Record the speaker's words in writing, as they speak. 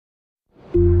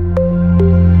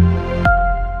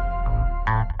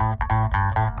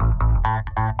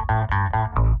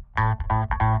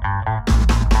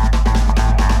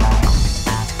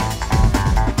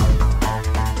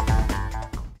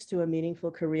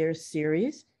Meaningful Careers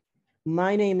series.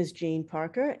 My name is Jane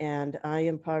Parker, and I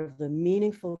am part of the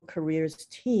Meaningful Careers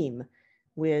team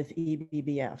with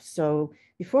ebbf. So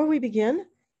before we begin,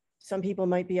 some people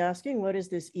might be asking, what is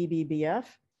this ebbf?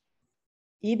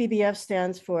 ebbf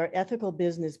stands for Ethical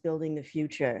Business Building the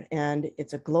Future, and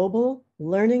it's a global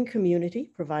learning community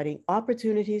providing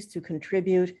opportunities to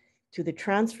contribute to the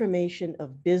transformation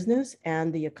of business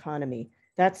and the economy.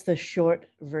 That's the short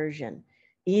version.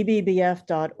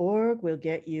 ebbf.org will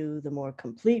get you the more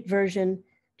complete version.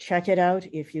 Check it out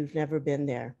if you've never been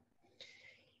there.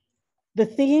 The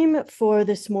theme for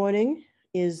this morning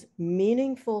is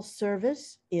meaningful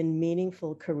service in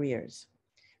meaningful careers.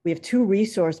 We have two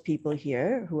resource people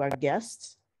here who are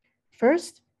guests.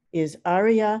 First is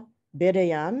Arya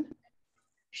Badiyan.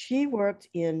 She worked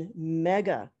in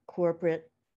mega corporate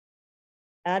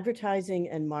advertising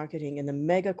and marketing in the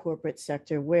mega corporate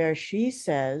sector, where she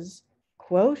says,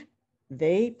 quote,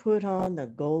 they put on the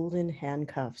golden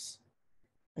handcuffs.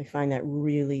 I find that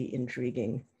really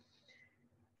intriguing.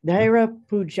 Dhairya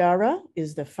Pujara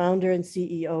is the founder and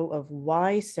CEO of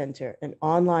Y Center, an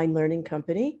online learning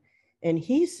company. And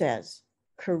he says,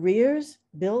 careers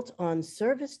built on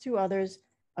service to others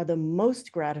are the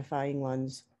most gratifying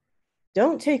ones.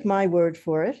 Don't take my word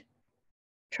for it.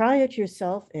 Try it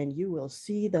yourself and you will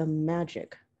see the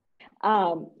magic.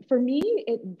 For me,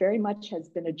 it very much has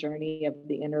been a journey of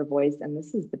the inner voice. And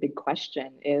this is the big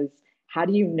question is, how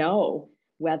do you know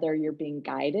whether you're being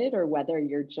guided or whether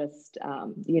you're just,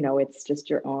 it's just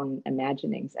your own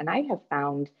imaginings? And I have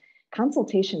found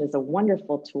consultation is a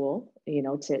wonderful tool,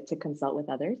 to consult with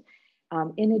others.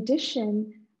 In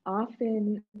addition,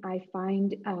 often I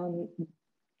find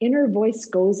inner voice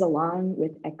goes along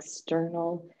with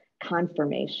external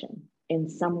confirmation in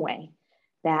some way,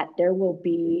 that there will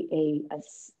be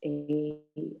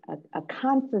a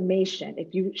confirmation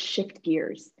if you shift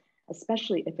gears,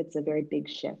 especially if it's a very big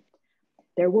shift.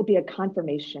 There will be a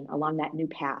confirmation along that new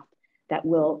path that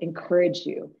will encourage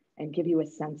you and give you a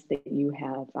sense that you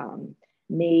have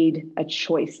made a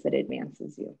choice that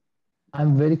advances you.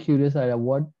 I'm very curious, Arya,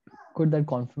 what could that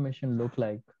confirmation look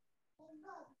like?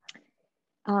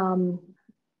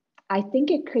 I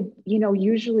think it could,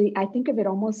 usually I think of it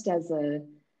almost as an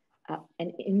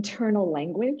internal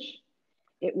language.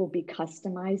 It will be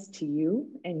customized to you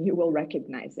and you will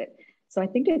recognize it. So I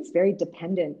think it's very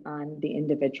dependent on the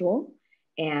individual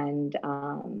and,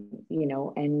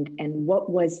 and what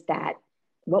was that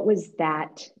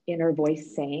inner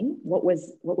voice saying? What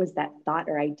was that thought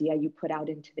or idea you put out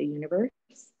into the universe?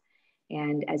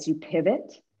 And as you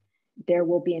pivot, there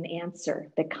will be an answer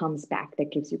that comes back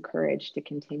that gives you courage to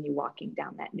continue walking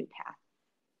down that new path.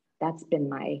 That's been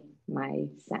my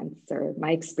sense or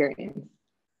my experience.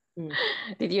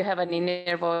 Did you have an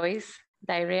inner voice,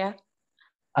 Dhairya,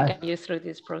 guide you through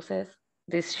this process,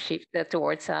 this shift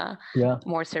towards a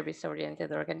more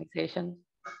service-oriented organization?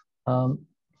 I'll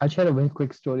share a very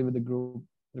quick story with the group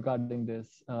regarding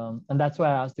this. And that's why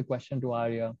I asked the question to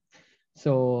Arya.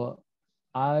 So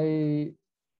I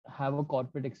have a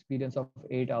corporate experience of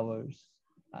 8 hours.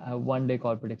 I have 1 day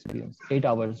corporate experience, 8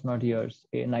 hours, not years,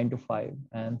 9 to 5.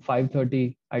 And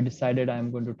 5:30, I decided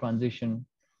I'm going to transition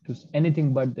to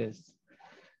anything but this.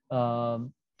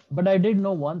 But I did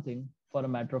know one thing, for a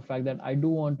matter of fact, that I do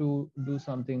want to do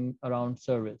something around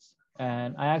service.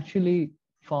 And I actually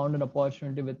found an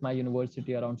opportunity with my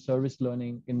university around service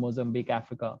learning in Mozambique,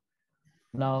 Africa.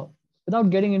 Now, without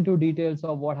getting into details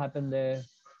of what happened there,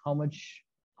 how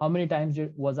many times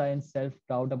was I in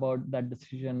self-doubt about that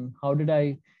decision? How did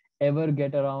I ever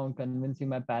get around convincing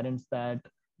my parents that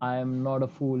I am not a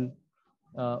fool,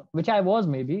 which I was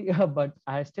maybe, but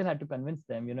I still had to convince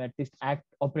them, at least act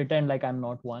or pretend like I'm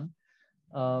not one.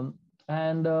 I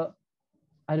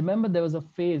remember there was a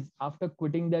phase after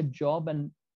quitting that job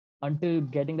and until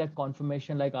getting that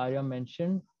confirmation, like Arya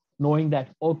mentioned, knowing that,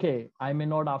 okay, I may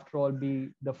not after all be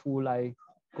the fool I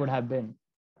could have been.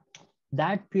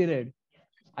 That period,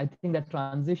 I think that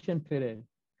transition period,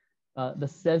 the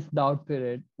self-doubt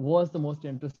period was the most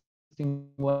interesting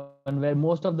one where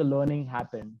most of the learning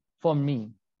happened for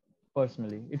me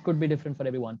personally. It could be different for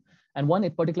everyone. And one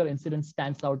particular incident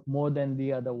stands out more than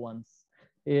the other ones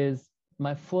is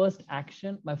my first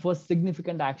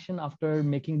significant action after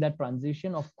making that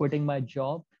transition of quitting my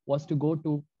job was to go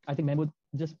to, I think Mahmood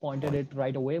just pointed it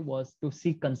right away, was to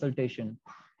seek consultation.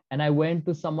 And I went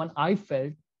to someone I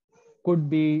felt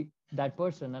could be that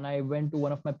person. And I went to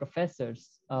one of my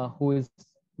professors who is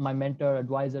my mentor,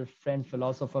 advisor, friend,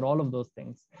 philosopher, all of those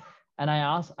things. And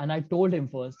I told him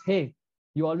first, hey,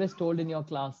 you always told in your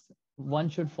class, one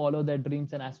should follow their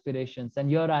dreams and aspirations. And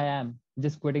here I am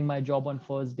just quitting my job on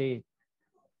first day.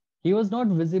 He was not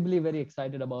visibly very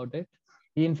excited about it.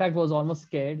 He, in fact, was almost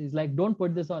scared. He's like, don't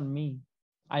put this on me.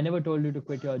 I never told you to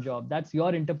quit your job. That's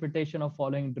your interpretation of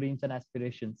following dreams and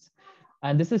aspirations.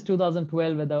 And this is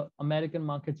 2012, where the American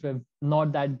markets were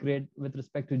not that great with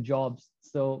respect to jobs.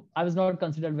 So I was not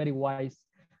considered very wise.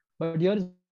 But here is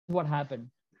what happened.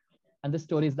 And this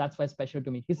story is, that's why special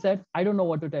to me. He said, I don't know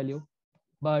what to tell you,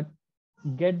 but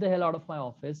get the hell out of my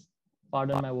office.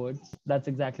 Pardon my words. That's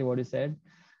exactly what he said.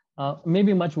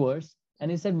 Maybe much worse.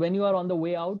 And he said, when you are on the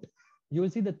way out, you will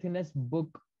see the thinnest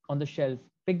book on the shelf.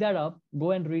 Pick that up,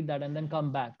 go and read that, and then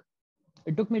come back.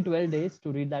 It took me 12 days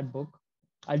to read that book.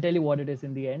 I'll tell you what it is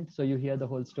in the end, so you hear the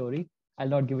whole story. I'll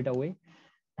not give it away.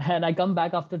 And I come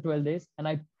back after 12 days, and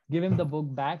I give him the book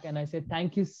back, and I say,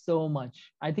 thank you so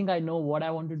much. I think I know what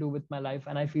I want to do with my life,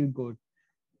 and I feel good.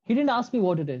 He didn't ask me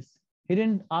what it is. He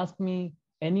didn't ask me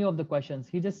any of the questions.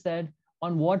 He just said,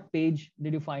 on what page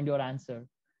did you find your answer?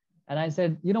 And I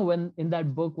said, you know, when in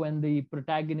that book, when the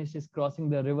protagonist is crossing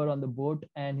the river on the boat,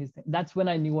 and that's when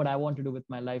I knew what I want to do with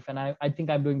my life. And I think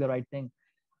I'm doing the right thing.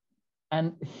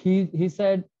 And he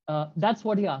said, that's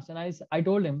what he asked. And I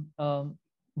told him,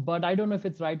 but I don't know if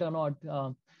it's right or not.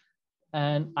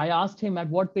 And I asked him, at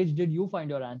what page did you find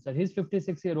your answer? He's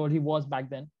 56-year-old, he was back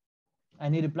then.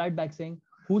 And he replied back saying,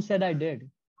 who said I did?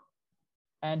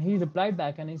 And he replied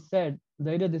back and he said,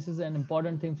 Dhairya, this is an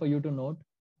important thing for you to note.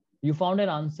 You found an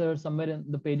answer somewhere in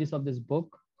the pages of this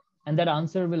book, and that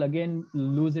answer will again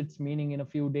lose its meaning in a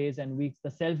few days and weeks. The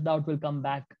self-doubt will come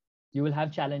back. You will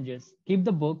have challenges. Keep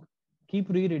the book, keep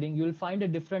rereading. You will find a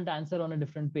different answer on a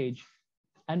different page.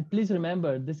 And please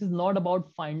remember, this is not about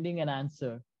finding an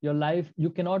answer. Your life,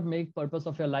 you cannot make purpose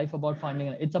of your life about finding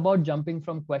it. It's about jumping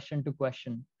from question to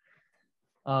question.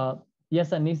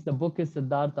 Yes, Anis, the book is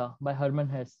Siddhartha by Herman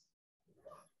Hesse.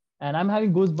 And I'm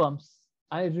having goosebumps.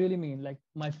 I really mean, like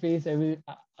my face,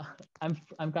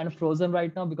 I'm kind of frozen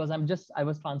right now because I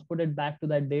was transported back to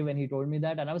that day when he told me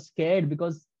that. And I was scared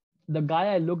because the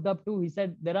guy I looked up to, he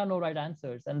said, there are no right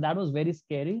answers. And that was very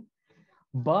scary,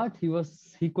 but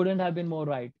he couldn't have been more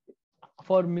right.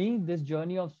 For me, this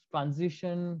journey of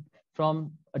transition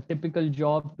from a typical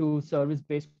job to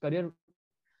service-based career,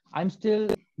 I'm still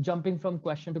jumping from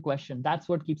question to question. That's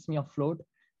what keeps me afloat.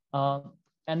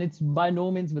 And it's by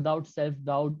no means without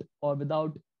self-doubt or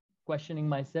without questioning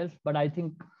myself. But I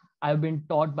think I've been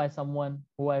taught by someone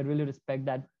who I really respect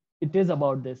that it is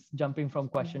about this, jumping from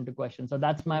question to question. So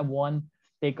that's my one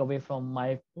takeaway from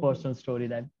my personal story,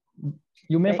 that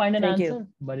you may find an answer,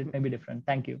 but it may be different.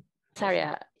 Thank you.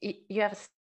 Arya, you have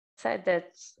said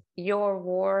that your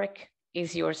work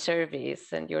is your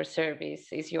service and your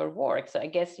service is your work. So I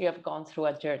guess you have gone through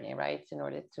a journey, right, in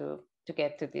order to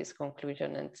get to this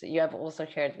conclusion. And you have also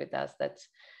shared with us that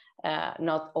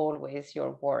not always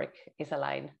your work is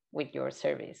aligned with your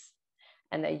service,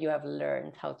 and that you have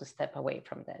learned how to step away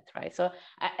from that, right? So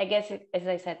I guess, as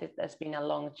I said, it has been a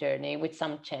long journey with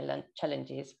some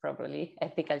challenges, probably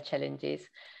ethical challenges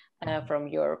from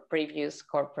your previous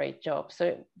corporate job.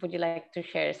 So would you like to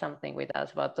share something with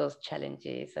us about those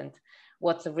challenges and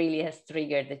what really has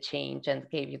triggered the change and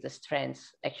gave you the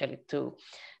strength actually to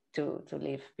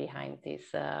leave behind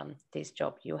this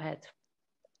job you had?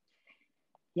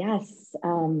 Yes,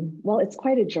 well, it's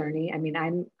quite a journey. I mean,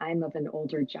 I'm of an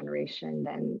older generation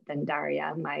than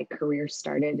Dhairya. My career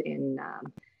started in,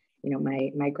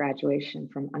 my graduation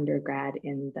from undergrad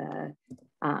in the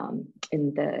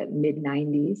mid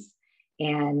 90s,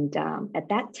 and at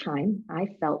that time, I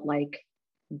felt like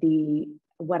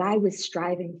what I was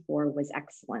striving for was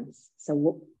excellence. So,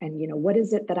 what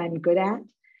is it that I'm good at,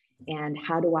 and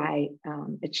how do I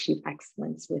achieve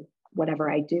excellence with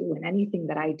whatever I do? And anything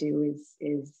that I do is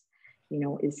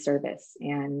service.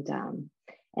 And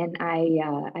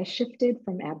I shifted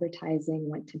from advertising,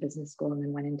 went to business school, and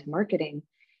then went into marketing,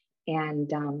 and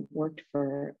worked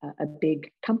for a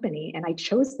big company. And I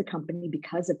chose the company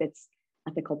because of its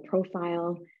ethical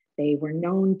profile. They were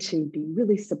known to be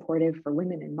really supportive for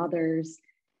women and mothers.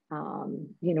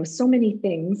 So many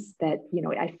things that,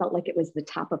 I felt like it was the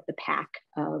top of the pack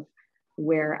of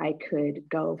where I could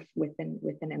go with an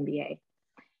MBA.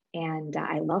 And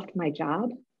I loved my job.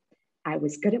 I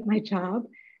was good at my job.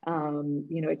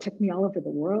 It took me all over the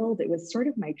world. It was sort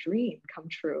of my dream come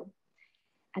true.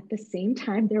 At the same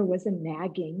time, there was a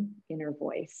nagging inner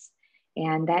voice.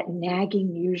 And that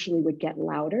nagging usually would get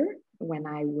louder when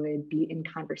I would be in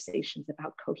conversations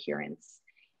about coherence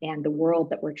and the world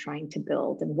that we're trying to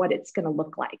build and what it's going to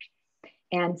look like.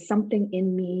 And something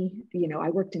in me, I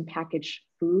worked in packaged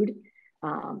food.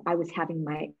 I was having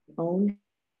my own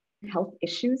health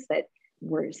issues that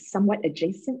were somewhat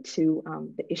adjacent to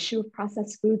the issue of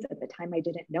processed foods. At the time, I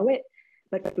didn't know it,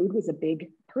 but food was a big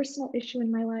personal issue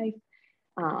in my life.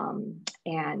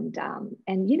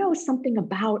 And you know, something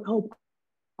about, oh,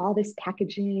 all this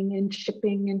packaging and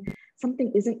shipping, and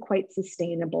something isn't quite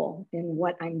sustainable in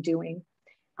what I'm doing.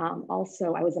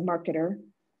 Also, I was a marketer,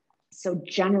 so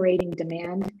generating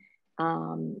demand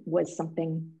was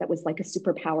something that was like a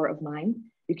superpower of mine.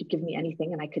 You could give me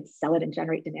anything and I could sell it and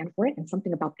generate demand for it. And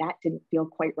something about that didn't feel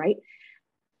quite right.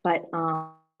 But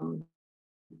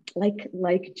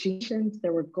like Jean mentioned,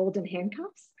 there were golden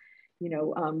handcuffs. You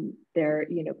know,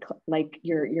 like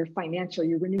your financial,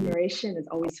 your remuneration is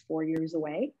always 4 years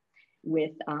away,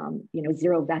 with you know,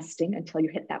 zero vesting until you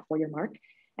hit that 4-year mark.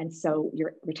 And so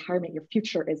your retirement, your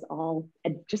future is all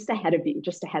just ahead of you,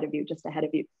 just ahead of you, just ahead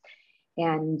of you.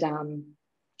 And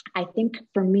I think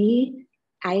for me,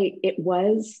 it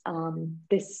was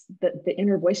the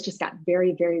inner voice just got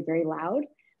very, very, very loud,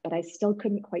 but I still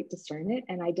couldn't quite discern it.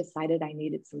 And I decided I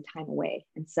needed some time away.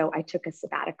 And so I took a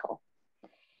sabbatical.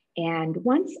 And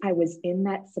once I was in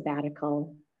that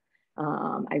sabbatical,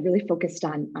 I really focused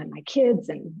on my kids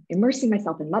and immersing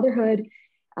myself in motherhood.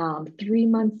 3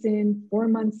 months in, 4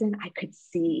 months in, I could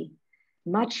see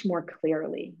much more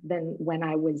clearly than when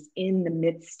I was in the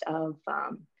midst of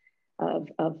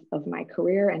my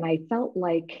career. And I felt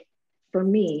like, for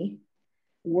me,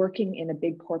 working in a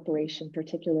big corporation,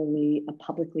 particularly a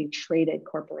publicly traded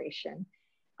corporation,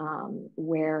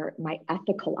 where my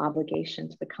ethical obligation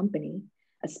to the company,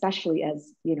 especially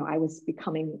as you know, I was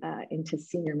becoming into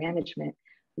senior management,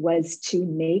 was to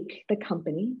make the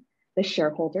company, the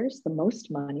shareholders, the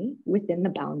most money within the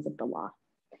bounds of the law.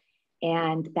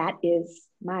 And that is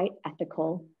my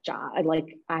ethical job.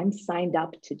 Like, I'm signed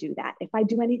up to do that. If I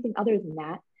do anything other than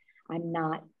that, I'm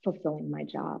not fulfilling my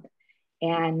job.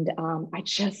 And I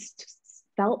just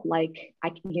felt like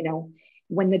you know,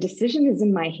 when the decision is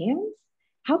in my hands,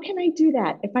 how can I do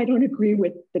that if I don't agree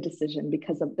with the decision?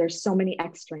 Because there's so many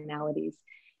externalities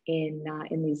in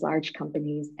these large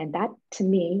companies. And that, to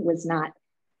me, was not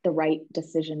the right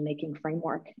decision-making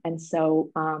framework. And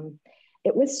so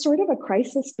it was sort of a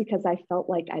crisis, because I felt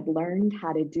like I'd learned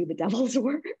how to do the devil's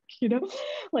work, you know,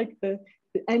 like the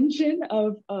engine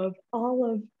of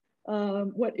all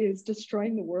of what is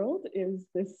destroying the world is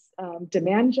this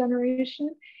demand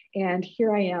generation. And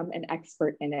here I am, an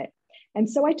expert in it. And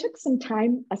so I took some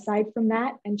time aside from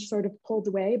that and sort of pulled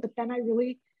away. But then I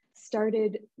really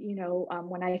started, you know,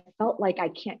 when I felt like I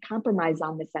can't compromise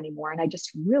on this anymore, and I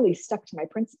just really stuck to my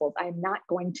principles, I'm not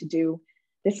going to do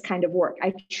this kind of work.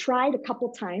 I tried a couple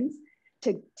times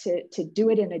to do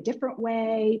it in a different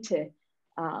way, to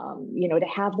you know, to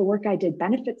have the work I did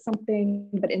benefit something.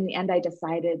 But in the end, I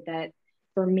decided that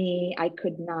for me, I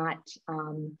could not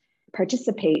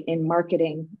participate in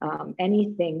marketing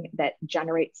anything that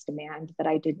generates demand that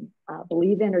I didn't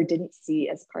believe in or didn't see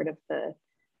as part of the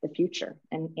future.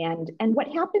 And what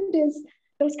happened is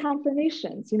those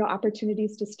confirmations, you know,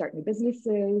 opportunities to start new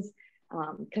businesses,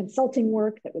 consulting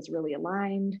work that was really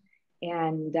aligned.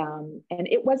 And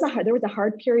it was there was a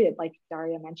hard period, like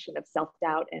Dhairya mentioned, of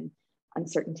self-doubt and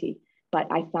uncertainty. But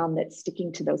I found that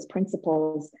sticking to those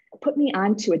principles put me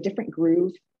onto a different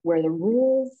groove where the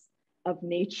rules of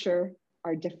nature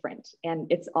are different.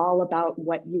 And it's all about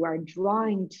what you are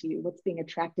drawing to, what's being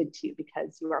attracted to,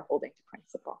 because you are holding to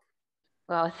principle.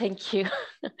 Well, thank you.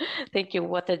 Thank you.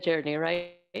 What a journey,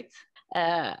 right?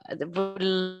 Would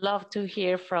love to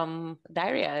hear from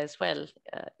Dhairya as well.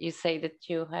 You say that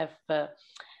you have,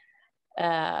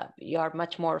 you are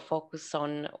much more focused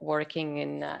on working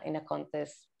in a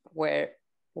context where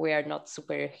we are not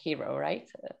superhero, right?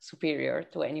 Superior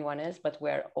to anyone else, but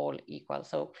we're all equal.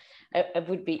 So I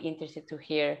would be interested to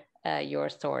hear your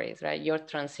stories, right? Your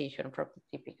transition from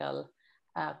the typical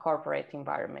corporate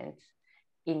environment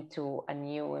into a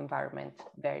new environment,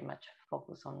 very much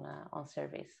focused on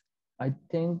service. I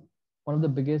think one of the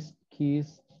biggest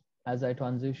keys as I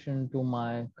transitioned to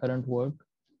my current work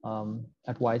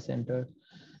at Y Center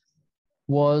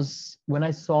was when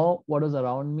I saw what was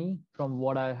around me from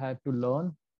what I had to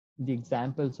learn, the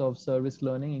examples of service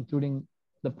learning, including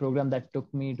the program that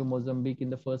took me to Mozambique in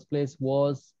the first place,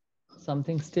 was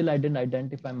something still I didn't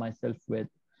identify myself with,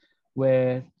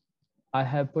 where I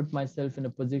have put myself in a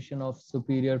position of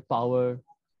superior power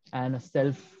and a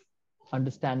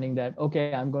self-understanding that,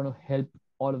 okay, I'm going to help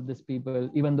all of these people,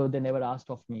 even though they never asked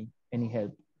of me any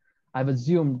help. I've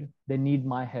assumed they need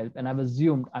my help, and I've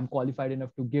assumed I'm qualified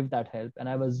enough to give that help, and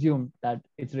I've assumed that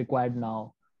it's required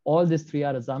now. All these three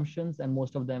are assumptions, and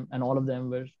most of them, and all of them,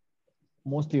 were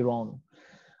mostly wrong.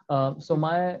 So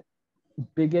my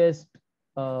biggest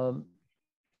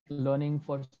learning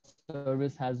for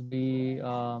service has been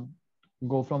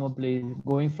going from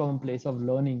a place of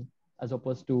learning as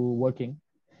opposed to working.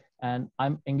 And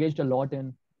I'm engaged a lot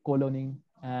in co-learning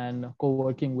and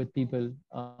co-working with people,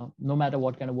 no matter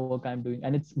what kind of work I'm doing.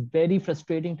 And it's very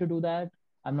frustrating to do that.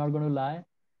 I'm not going to lie,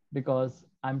 because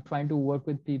I'm trying to work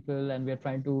with people and we're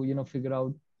trying to, figure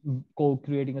out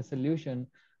co-creating a solution.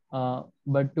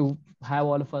 But to have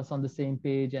all of us on the same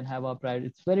page and have our pride,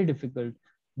 it's very difficult.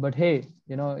 But hey,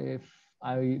 if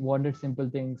I wanted simple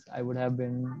things, I would have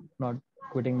been not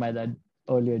quitting my that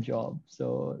earlier job.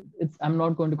 So I'm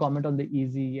not going to comment on the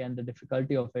easy and the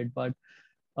difficulty of it, but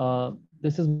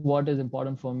this is what is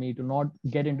important for me, to not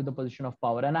get into the position of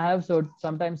power. And I have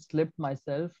sometimes slipped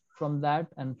myself from that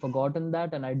and forgotten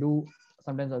that, and I do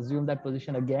sometimes assume that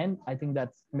position again. I think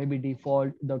that's maybe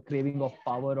default, the craving of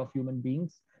power of human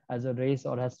beings as a race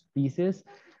or as species.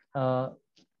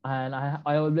 And I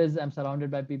always am surrounded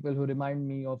by people who remind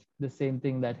me of the same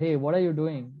thing, that, hey, what are you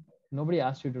doing? Nobody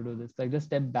asked you to do this. Like, just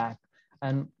step back.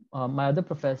 And my other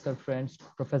friend,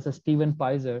 Professor Stephen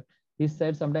Pizer, he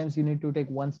said sometimes you need to take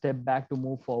one step back to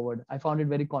move forward. I found it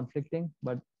very conflicting,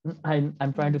 but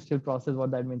I'm trying to still process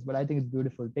what that means. But I think it's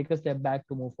beautiful. Take a step back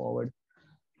to move forward.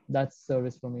 That's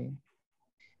service for me.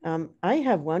 I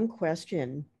have one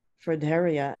question for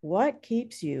Dhairya. What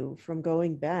keeps you from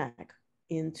going back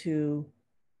into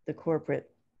the corporate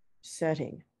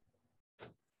setting?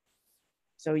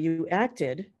 So you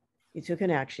took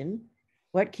an action.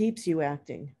 What keeps you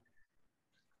acting?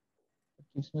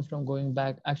 Keeps me from going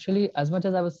back. Actually, as much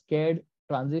as I was scared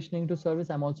transitioning to service,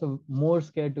 I'm also more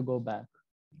scared to go back.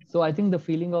 So I think the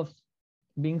feeling of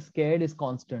being scared is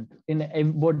constant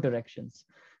in both directions.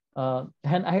 And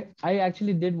I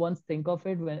actually did once think of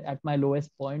it when at my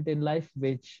lowest point in life,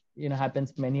 which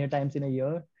happens many a times in a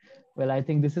year. Well, I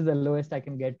think this is the lowest I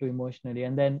can get to emotionally.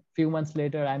 And then a few months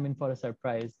later, I'm in for a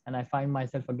surprise, and I find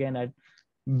myself again at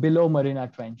below Marina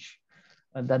Trench.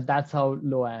 That's how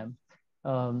low I am.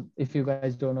 If you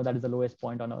guys don't know, that is the lowest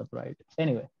point on earth, right?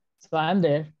 Anyway, so I'm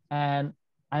there, and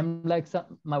I'm like,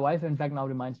 my wife, in fact, now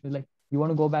reminds me, like, you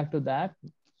want to go back to that?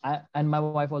 And my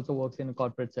wife also works in a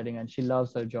corporate setting, and she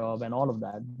loves her job and all of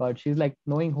that. But she's like,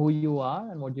 knowing who you are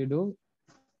and what you do.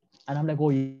 And I'm like,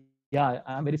 oh, yeah,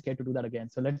 I'm very scared to do that again.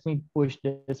 So let me push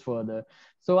this further.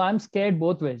 So I'm scared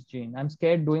both ways, Jean. I'm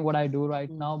scared doing what I do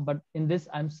right now. But in this,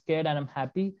 I'm scared and I'm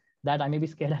happy that I may be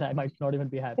scared and I might not even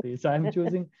be happy. So I'm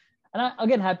choosing. And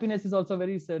again, happiness is also a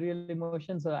very surreal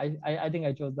emotion. So I think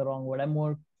I chose the wrong word. I'm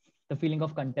more the feeling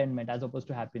of contentment as opposed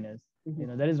to happiness.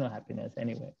 There is no happiness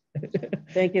anyway.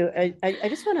 Thank you. I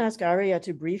just want to ask Arya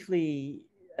to briefly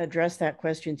address that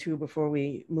question too before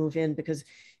we move in, because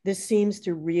this seems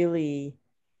to really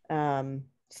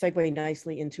segue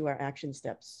nicely into our action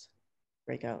steps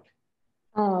breakout.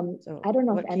 So I don't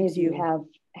know if any of you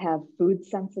have food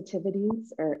sensitivities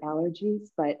or allergies,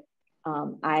 but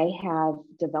I have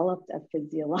developed a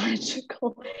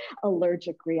physiological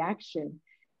allergic reaction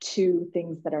to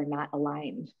things that are not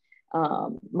aligned.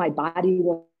 My body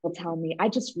will tell me, I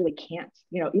just really can't,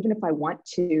 even if I want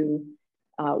to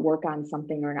work on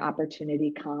something or an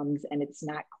opportunity comes and it's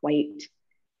not quite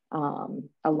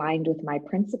aligned with my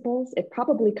principles. It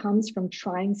probably comes from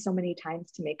trying so many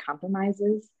times to make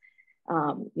compromises.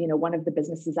 One of the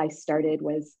businesses I started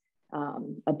was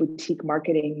a boutique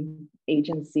marketing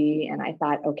agency. And I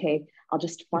thought, okay, I'll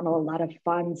just funnel a lot of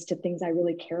funds to things I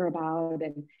really care about.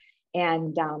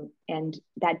 And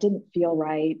that didn't feel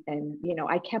right. And,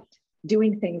 I kept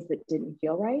doing things that didn't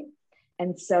feel right.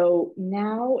 And so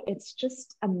now it's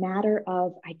just a matter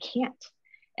of, I can't.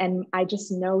 And I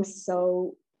just know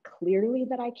so clearly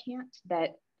that I can't,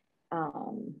 that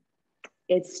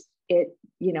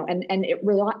it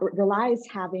relies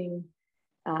having,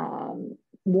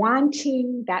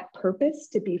 wanting that purpose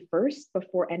to be first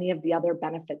before any of the other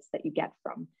benefits that you get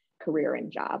from career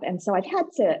and job. And so I've had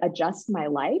to adjust my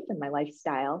life and my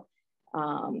lifestyle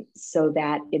so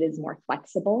that it is more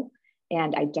flexible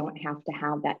and I don't have to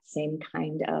have that same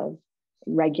kind of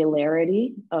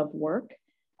regularity of work.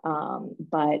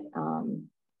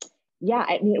 Yeah,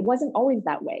 I mean, it wasn't always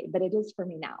that way, but it is for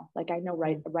me now. Like I know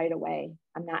right away,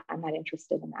 I'm not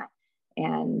interested in that.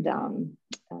 And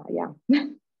yeah.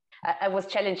 I was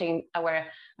challenging our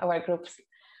groups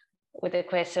with the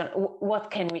question, what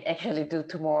can we actually do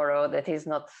tomorrow that is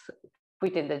not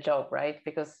quitting the job, right?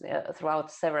 Because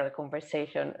throughout several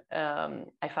conversations,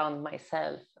 I found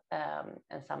myself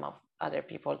and some of other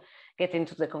people getting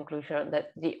to the conclusion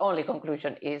that the only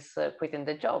conclusion is quitting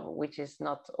the job, which is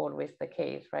not always the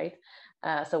case, right?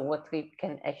 So what we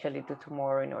can actually do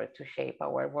tomorrow in order to shape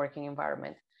our working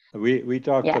environment. We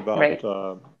talked about right.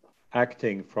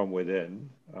 Acting from within,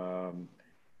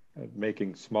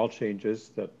 making small changes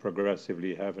that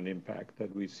progressively have an impact,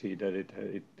 that we see that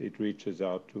it reaches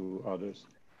out to others.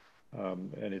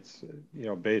 and it's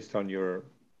based on your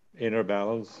inner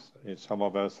balance. Some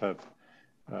of us have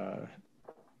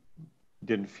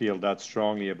didn't feel that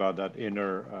strongly about that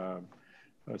inner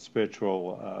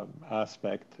spiritual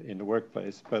aspect in the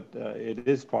workplace, but it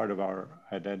is part of our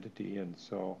identity, and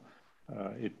so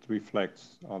it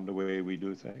reflects on the way we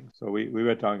do things. So we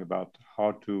were talking about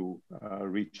how to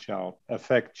reach out,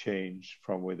 affect change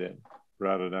from within,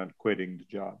 rather than quitting the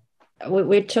job.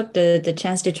 We took the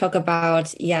chance to talk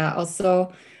about,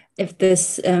 also if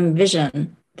this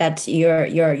vision that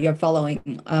you're following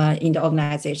in the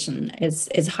organization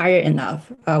is higher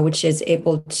enough, which is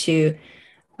able to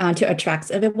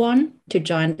attract everyone to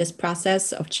join this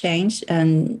process of change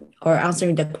or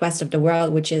answering the quest of the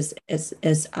world, which is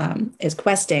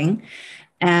questing.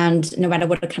 And no matter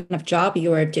what kind of job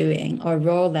you are doing or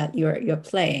role that you're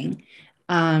playing,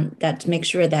 that make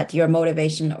sure that your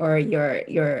motivation or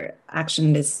your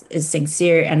action is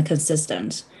sincere and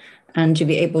consistent, and to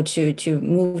be able to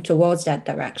move towards that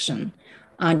direction.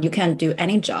 You can do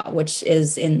any job which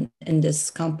is in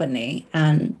this company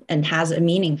and has a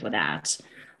meaning for that.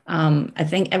 I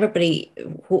think everybody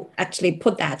who actually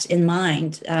put that in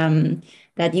mind,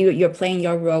 that you're playing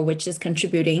your role, which is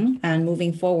contributing and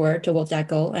moving forward towards that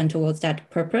goal and towards that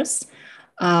purpose,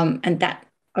 and that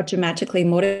automatically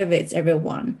motivates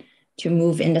everyone to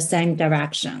move in the same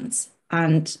directions.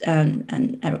 And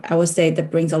I would say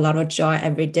that brings a lot of joy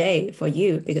every day for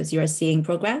you, because you're seeing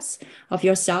progress of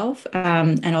yourself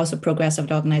and also progress of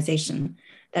the organization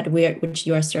which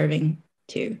you are serving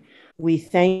to. We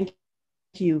thank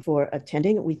you for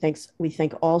attending. We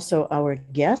thank also our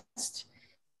guests,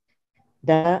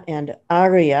 Dhairya and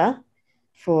Arya,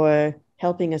 for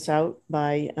helping us out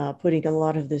by putting a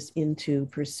lot of this into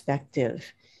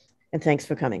perspective. And thanks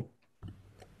for coming.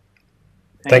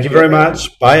 Thank you very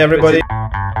much. Bye, everybody.